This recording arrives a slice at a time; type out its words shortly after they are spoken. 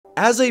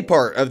As a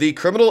part of the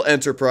Criminal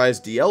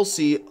Enterprise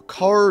DLC,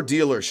 car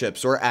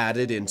dealerships were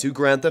added into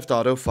Grand Theft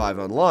Auto 5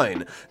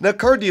 Online. Now,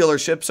 car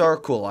dealerships are a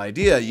cool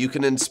idea. You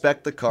can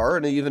inspect the car,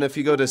 and even if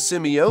you go to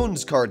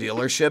Simeon's car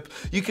dealership,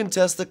 you can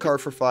test the car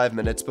for 5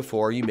 minutes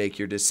before you make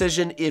your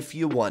decision if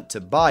you want to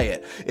buy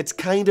it. It's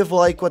kind of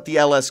like what the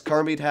LS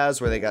Car Meet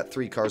has, where they got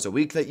 3 cars a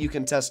week that you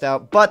can test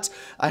out, but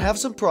I have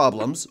some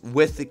problems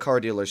with the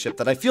car dealership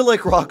that I feel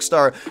like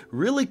Rockstar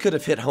really could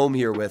have hit home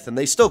here with, and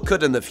they still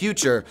could in the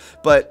future,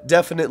 but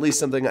definitely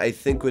something I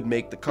think would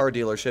make the car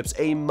dealerships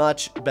a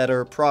much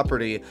better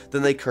property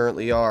than they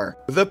currently are.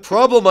 The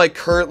problem I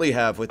currently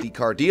have with the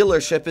car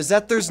dealership is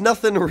that there's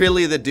nothing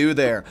really to do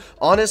there.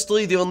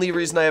 Honestly, the only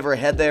reason I ever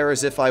head there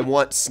is if I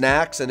want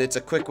snacks, and it's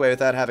a quick way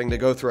without having to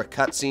go through a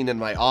cutscene in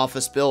my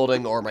office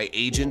building or my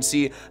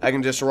agency. I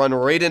can just run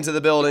right into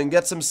the building,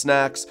 get some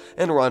snacks,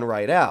 and run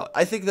right out.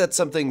 I think that's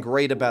something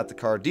great about the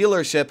car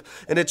dealership,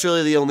 and it's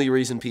really the only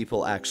reason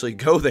people actually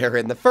go there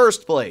in the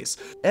first place.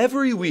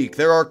 Every week,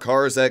 there are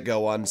cars that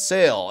go on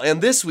sale,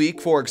 and this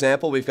week, for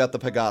example, we've got the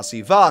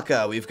Pegassi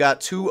Vaca, we've got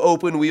 2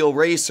 open-wheel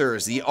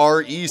racers, the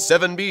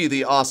RE7B,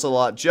 the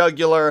Ocelot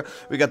Jugular,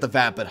 we got the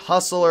Vapid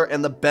Hustler,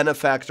 and the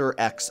Benefactor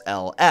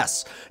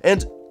XLS,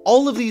 and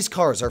all of these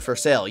cars are for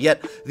sale,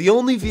 yet the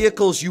only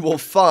vehicles you will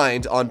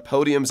find on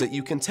podiums that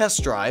you can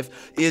test drive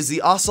is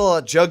the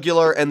Ocelot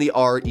Jugular and the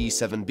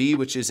RE7B,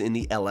 which is in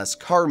the LS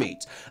Car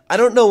Meet. I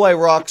don't know why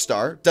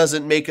Rockstar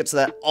doesn't make it so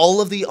that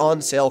all of the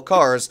on-sale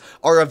cars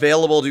are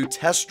available to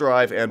test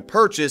drive and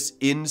purchase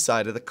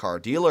inside of the car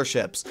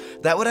dealerships.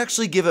 That would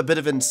actually give a bit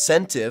of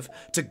incentive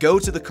to go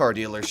to the car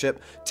dealership,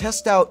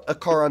 test out a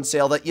car on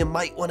sale that you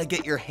might want to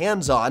get your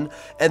hands on,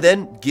 and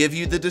then give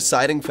you the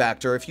deciding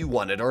factor if you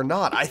want it or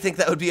not. I think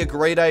that would be a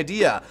great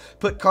idea.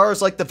 Put cars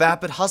like the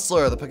Vapid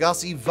Hustler, the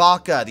Pegassi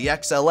Vaca, the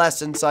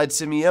XLS inside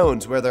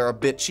Simeon's where they're a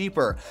bit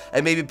cheaper,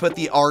 and maybe put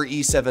the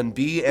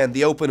RE7B and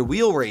the open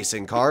wheel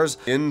racing cars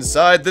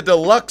inside the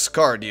deluxe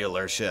car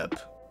dealership.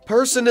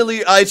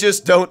 Personally, I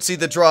just don't see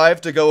the drive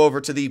to go over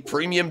to the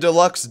Premium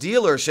Deluxe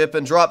dealership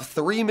and drop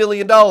 $3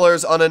 million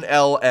on an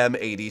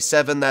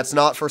LM87 that's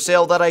not for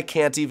sale that I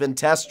can't even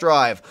test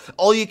drive.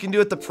 All you can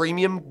do at the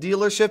Premium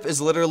dealership is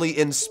literally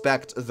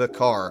inspect the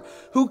car.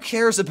 Who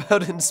cares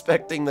about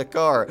inspecting the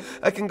car?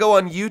 I can go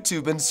on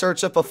YouTube and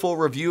search up a full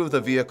review of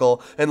the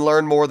vehicle and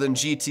learn more than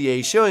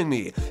GTA showing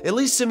me. At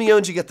least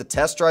Simeon's you get to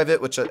test drive it,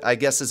 which I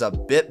guess is a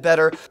bit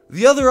better.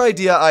 The other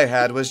idea I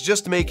had was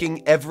just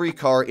making every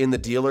car in the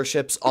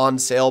dealerships on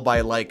sale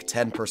by like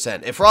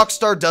 10%. If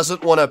Rockstar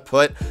doesn't want to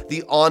put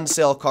the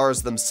on-sale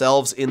cars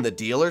themselves in the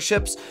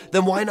dealerships,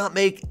 then why not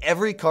make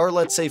every car,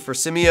 let's say for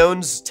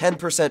Simeon's,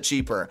 10%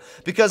 cheaper?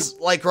 Because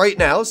like right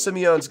now,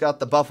 Simeon's got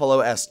the Buffalo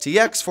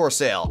STX for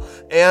sale,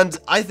 and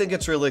I think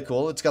it's really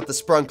cool. It's got the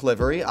Sprunk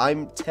livery.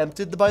 I'm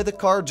tempted to buy the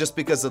car just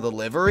because of the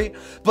livery,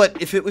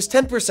 but if it was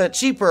 10%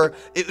 cheaper,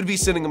 it would be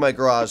sitting in my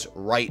garage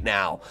right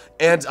now.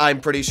 And I'm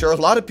pretty sure a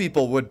lot of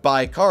people would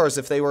buy cars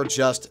if they were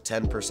just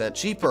 10%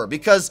 cheaper,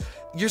 because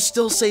you're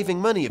still saving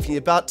money. If you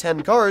bought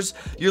 10 cars,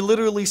 you're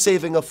literally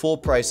saving a full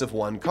price of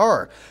 1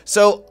 car.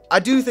 So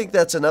I do think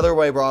that's another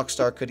way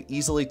Rockstar could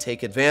easily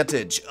take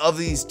advantage of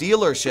these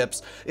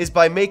dealerships, is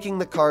by making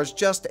the cars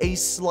just a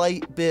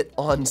slight bit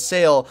on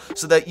sale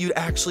so that you'd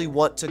actually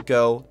want to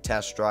go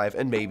test drive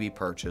and maybe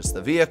purchase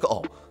the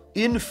vehicle.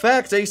 In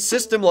fact, a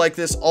system like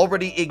this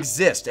already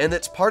exists, and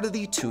it's part of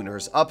the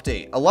Tuners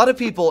update. A lot of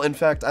people, in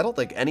fact, I don't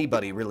think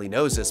anybody really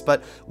knows this,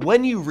 but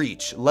when you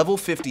reach level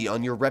 50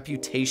 on your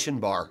reputation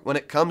bar, when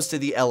it comes to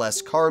the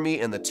LS Car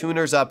Meet and the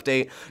Tuners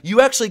update, you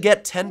actually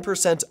get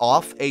 10%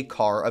 off a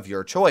car of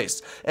your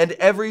choice. And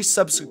every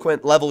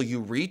subsequent level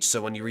you reach,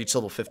 so when you reach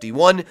level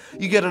 51,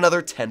 you get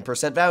another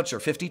 10% voucher.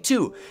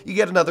 52, you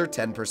get another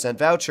 10%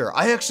 voucher.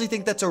 I actually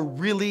think that's a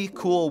really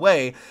cool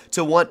way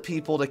to want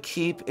people to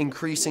keep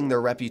increasing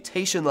their reputation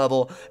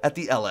level at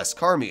the LS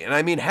Car Meet. And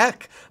I mean,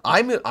 heck,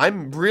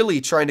 I'm really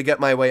trying to get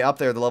my way up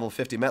there to level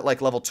 50. I'm at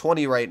like level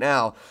 20 right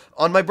now.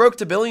 On my Broke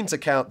to Billions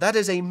account, that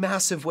is a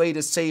massive way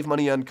to save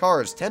money on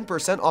cars.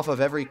 10% off of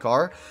every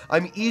car.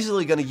 I'm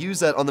easily going to use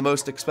that on the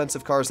most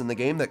expensive cars in the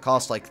game that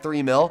cost like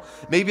 3 mil.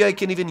 Maybe I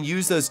can even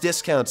use those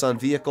discounts on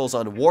vehicles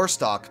on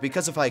Warstock,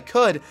 because if I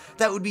could,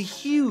 that would be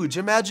huge.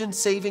 Imagine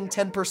saving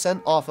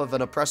 10% off of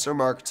an Oppressor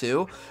Mark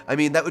II. I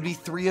mean, that would be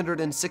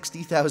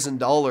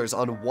 $360,000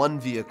 on one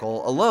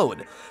vehicle alone.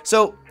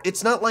 So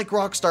it's not like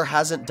Rockstar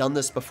hasn't done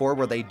this before,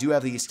 where they do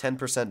have these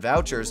 10%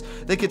 vouchers.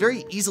 They could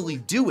very easily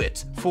do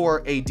it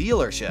for a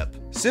dealership.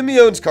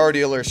 Simeon's car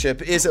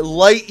dealership is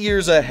light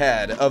years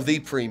ahead of the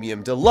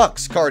Premium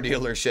Deluxe car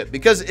dealership,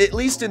 because at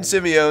least in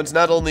Simeon's,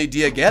 not only do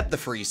you get the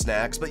free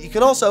snacks, but you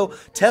can also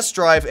test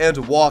drive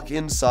and walk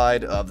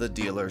inside of the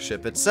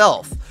dealership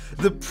itself.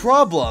 The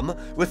problem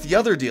with the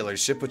other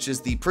dealership, which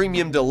is the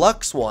Premium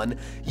Deluxe one,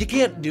 you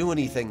can't do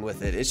anything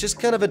with it. It's just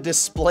kind of a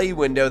display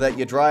window that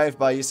you drive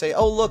by. You say,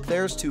 oh look,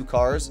 there's 2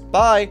 cars,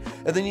 bye,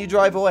 and then you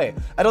drive away.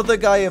 I don't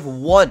think I have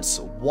once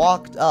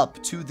walked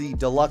up to the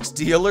deluxe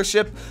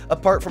dealership,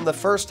 apart from the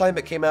first time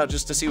it came out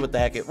just to see what the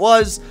heck it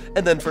was,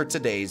 and then for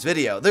today's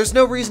video. There's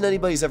no reason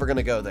anybody's ever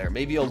gonna go there.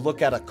 Maybe you'll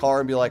look at a car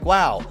and be like,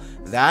 wow,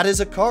 that is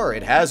a car,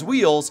 it has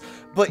wheels,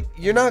 but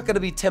you're not going to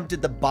be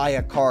tempted to buy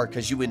a car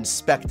because you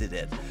inspected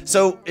it.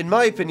 So, in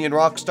my opinion,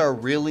 Rockstar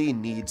really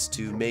needs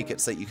to make it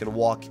so that you can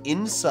walk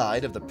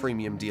inside of the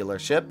premium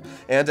dealership,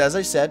 and as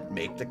I said,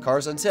 make the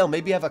cars on sale.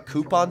 Maybe have a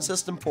coupon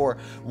system for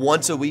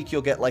once a week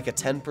you'll get like a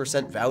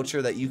 10%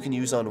 voucher that you can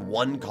use on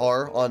one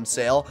car on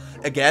sale.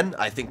 Again,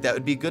 I think that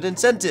would be good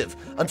incentive.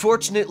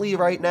 Unfortunately,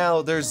 right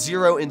now, there's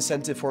zero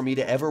incentive for me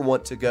to ever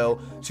want to go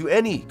to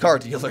any car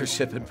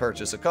dealership and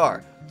purchase a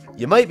car.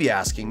 You might be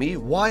asking me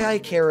why I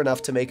care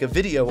enough to make a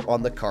video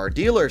on the car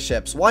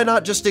dealerships. Why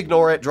not just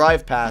ignore it,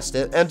 drive past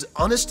it, and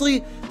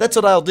honestly, that's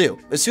what I'll do.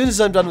 As soon as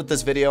I'm done with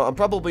this video, I'm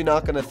probably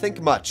not going to think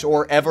much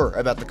or ever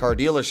about the car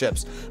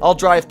dealerships. I'll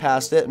drive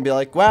past it and be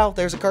like, wow,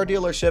 there's a car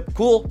dealership,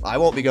 cool, I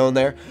won't be going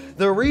there.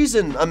 The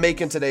reason I'm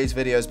making today's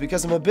video is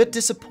because I'm a bit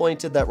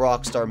disappointed that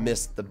Rockstar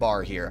missed the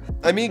bar here.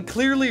 I mean,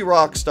 clearly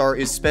Rockstar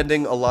is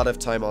spending a lot of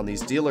time on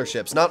these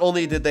dealerships. Not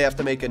only did they have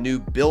to make a new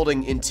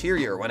building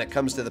interior when it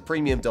comes to the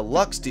premium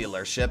deluxe dealership,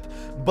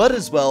 but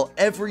as well,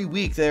 every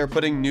week they are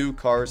putting new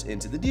cars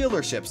into the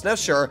dealerships. Now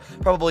sure,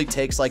 probably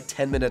takes like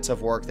 10 minutes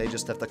of work. They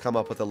just have to come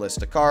up with a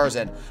list of cars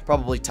and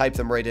probably type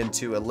them right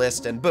into a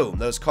list, and boom,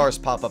 those cars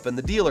pop up in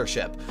the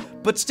dealership.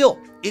 But still,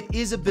 it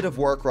is a bit of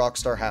work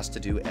Rockstar has to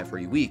do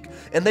every week,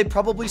 and they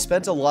probably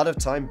spent a lot of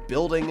time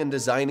building and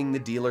designing the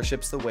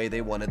dealerships the way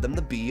they wanted them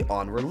to be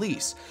on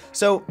release.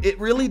 So it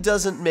really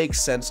doesn't make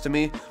sense to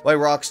me why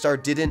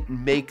Rockstar didn't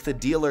make the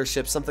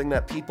dealership something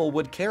that people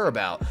would care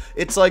about.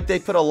 It's like they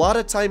put a lot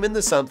of time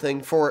into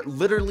something for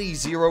literally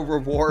zero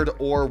reward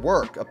or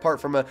work, apart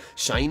from a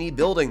shiny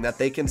building that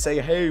they can say,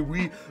 hey,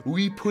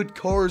 we put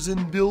cars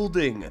in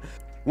building.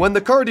 When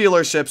the car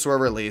dealerships were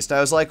released, I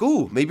was like,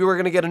 ooh, maybe we're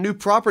going to get a new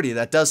property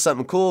that does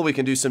something cool. We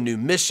can do some new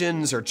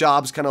missions or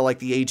jobs, kind of like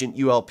the Agent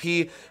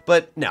ULP.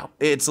 But no,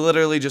 it's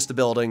literally just a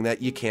building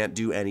that you can't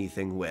do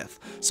anything with.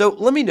 So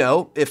let me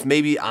know if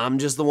maybe I'm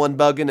just the one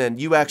bugging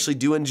and you actually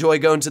do enjoy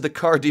going to the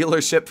car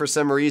dealership for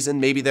some reason.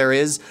 Maybe there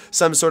is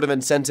some sort of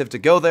incentive to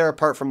go there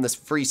apart from this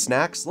free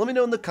snacks. Let me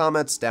know in the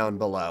comments down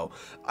below.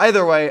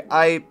 Either way,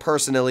 I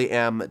personally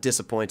am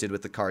disappointed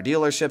with the car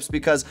dealerships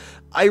because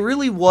I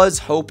really was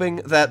hoping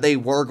that they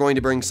were going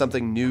to bring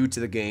something new to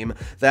the game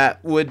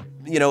that would,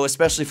 you know,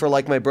 especially for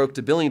like my Broke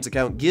to Billions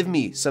account, give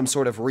me some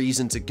sort of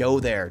reason to go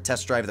there,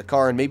 test drive the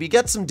car, and maybe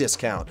get some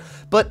discount.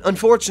 But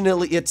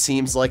unfortunately, it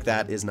seems like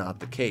that is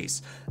not the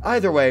case.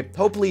 Either way,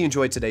 hopefully you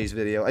enjoyed today's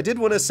video. I did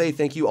want to say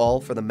thank you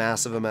all for the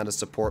massive amount of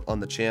support on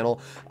the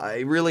channel. I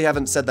really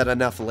haven't said that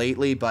enough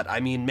lately, but I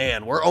mean,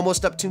 man, we're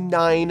almost up to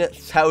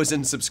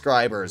 9,000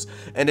 subscribers,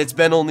 and it's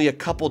been only a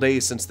couple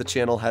days since the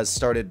channel has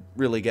started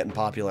really getting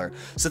popular.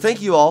 So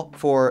thank you all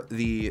for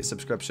the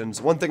subscriptions.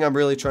 One thing I'm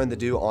really trying to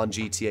do on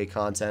GTA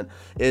content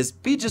is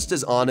be just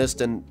as honest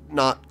and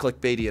not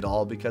clickbaity at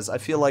all, because I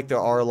feel like there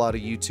are a lot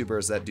of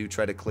YouTubers that do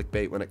try to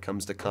clickbait when it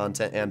comes to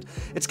content, and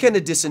it's kind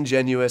of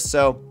disingenuous.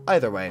 So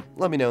either way,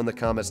 let me know in the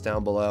comments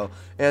down below,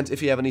 and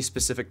if you have any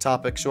specific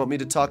topics you want me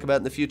to talk about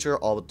in the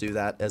future, I'll do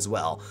that as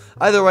well.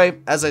 Either way,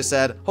 as I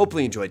said,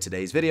 hopefully you enjoyed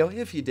today's video.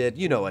 If you did,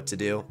 you know what to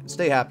do.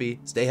 Stay happy,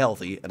 stay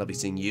healthy, and I'll be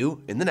seeing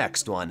you in the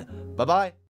next one. Bye-bye.